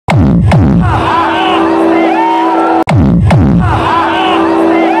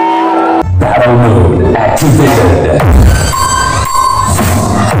activated.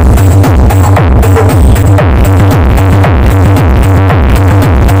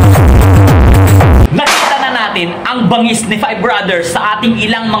 Nakita na natin ang bangis ni Five Brothers sa ating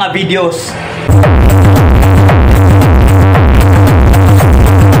ilang mga videos.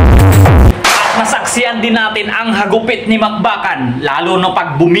 At nasaksiyan din natin ang hagupit ni Makbakan, lalo na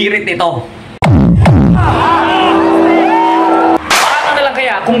pag bumirit ito. Paano na lang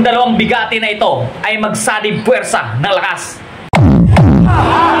kaya kung dalawang bigati na ito ay magsanib Pwersa ng Lakas?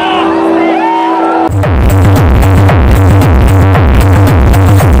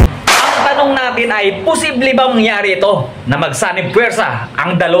 Natin ay posible ba mangyari ito na magsanib Pwersa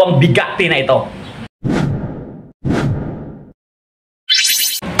ang dalawang bigati na ito?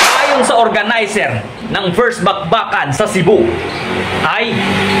 Ayon sa organizer ng first Makbakan sa Cebu ay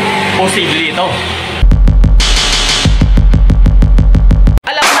posible ito.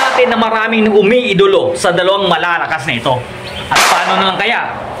 Alam natin na maraming umiidolo sa dalawang malalakas na ito. At paano na lang kaya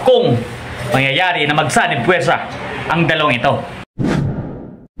kung mangyayari na magsanib Pwersa ang dalawang ito?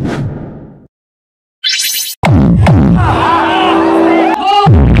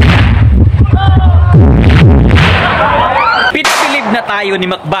 Pinabilib na tayo ni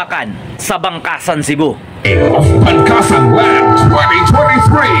Makbakan sa Bangkasan, Cebu. Of Pagsasanib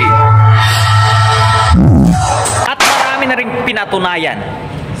 2023. At marami na rin pinatunayan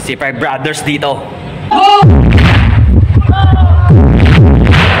si Five Brothers dito.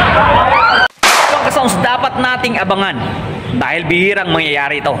 Ang kasounds dapat nating abangan dahil bihirang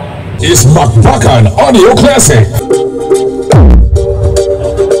mangyayari ito. Is Makbakan Audio Classic.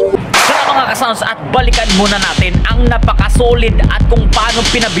 Sounds at balikan muna natin ang napakasolid at kung paano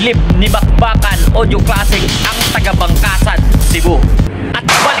pinabilib ni Makbakan Audio Classic ang taga-Bangkasan, Cebu. At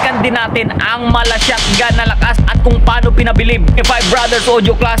balikan din natin ang mala-shotgun na Lakas at kung paano pinabilib ni Five Brothers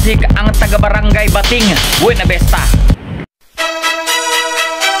Audio Classic ang taga-Barangay Bating, Buena Vista.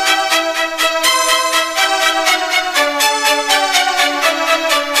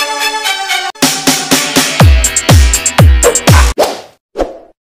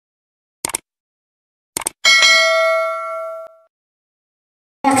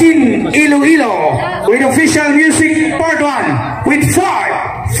 Iloilo with official music part 1 with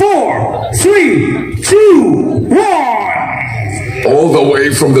 5, 4, 3, 2, 1. All the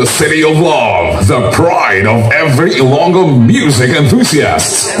way from the city of love, the pride of every Ilonggo music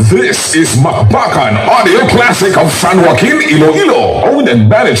enthusiast. This is Makbakan Audio Classic of San Joaquin, Iloilo, owned and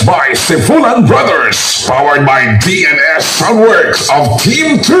managed by Sefulan Brothers, powered by DNS Soundworks of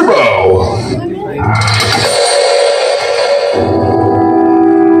Team Turbo.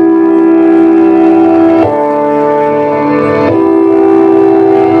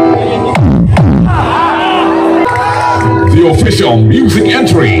 The official music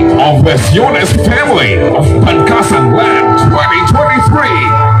entry of the Siones family of Pagsasanib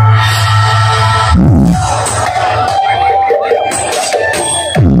 2023.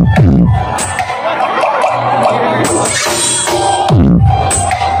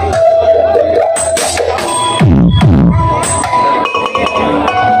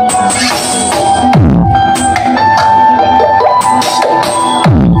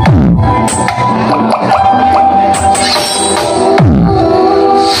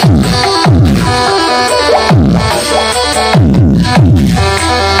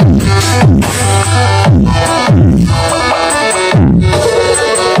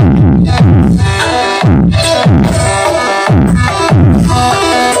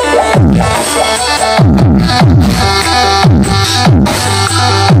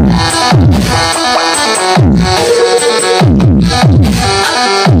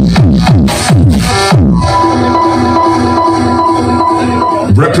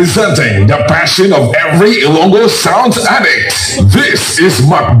 Representing the passion of every Ilonggo sounds addict, this is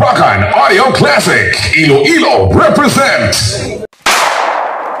Makbakan Audio Classic. Iloilo represent.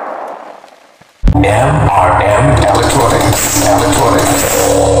 MRM Electronics.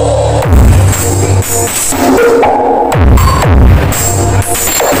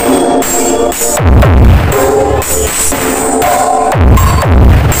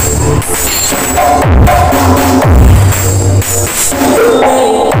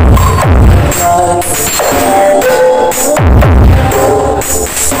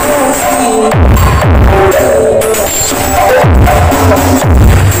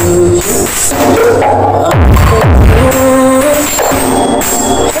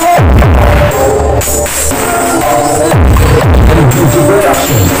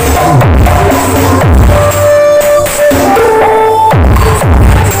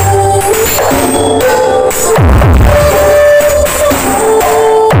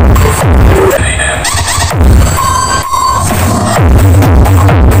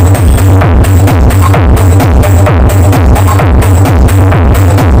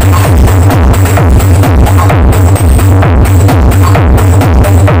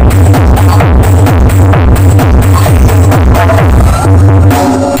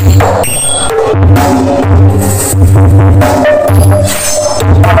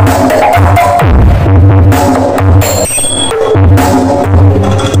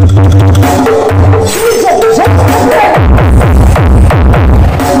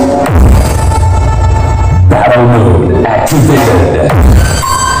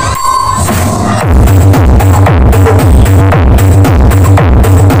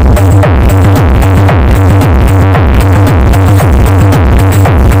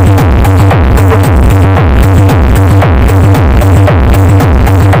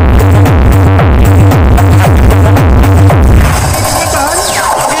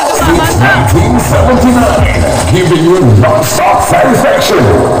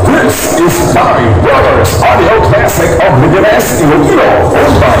 Iloilo,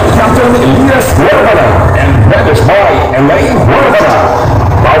 owned by Captain Elias Huervana and managed by Elaine Huervana.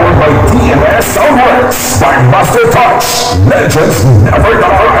 Powered by DNS Soundworks by Master Touch. Legends never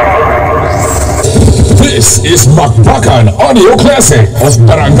die. This is Makbakan Audio Classic of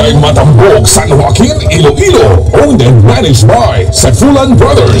Barangay Matambog, San Joaquin, Iloilo, owned and managed by Sefulan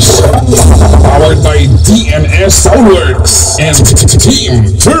Brothers. Powered by DNS Soundworks and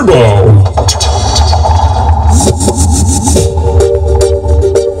Team Turbo.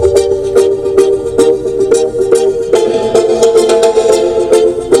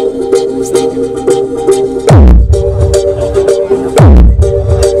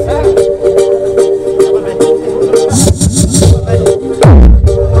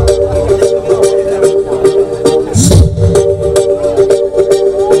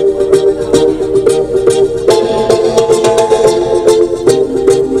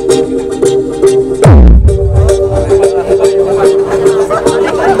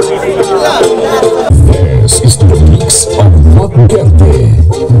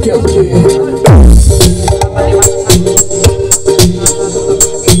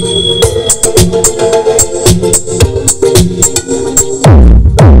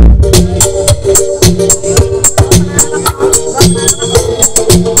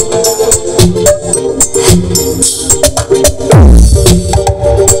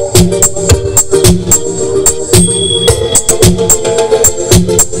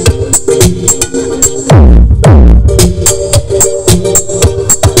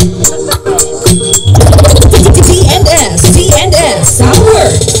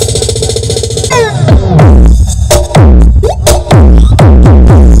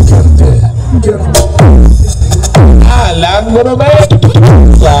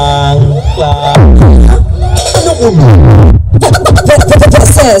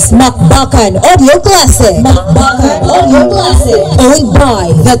 This is Makbakan Audio Classic. Makbakan Audio Classic. Owned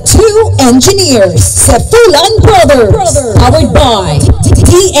by the two engineers, Sefulan Brothers. Powered by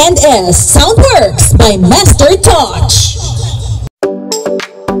DNS Soundworks by Master Touch.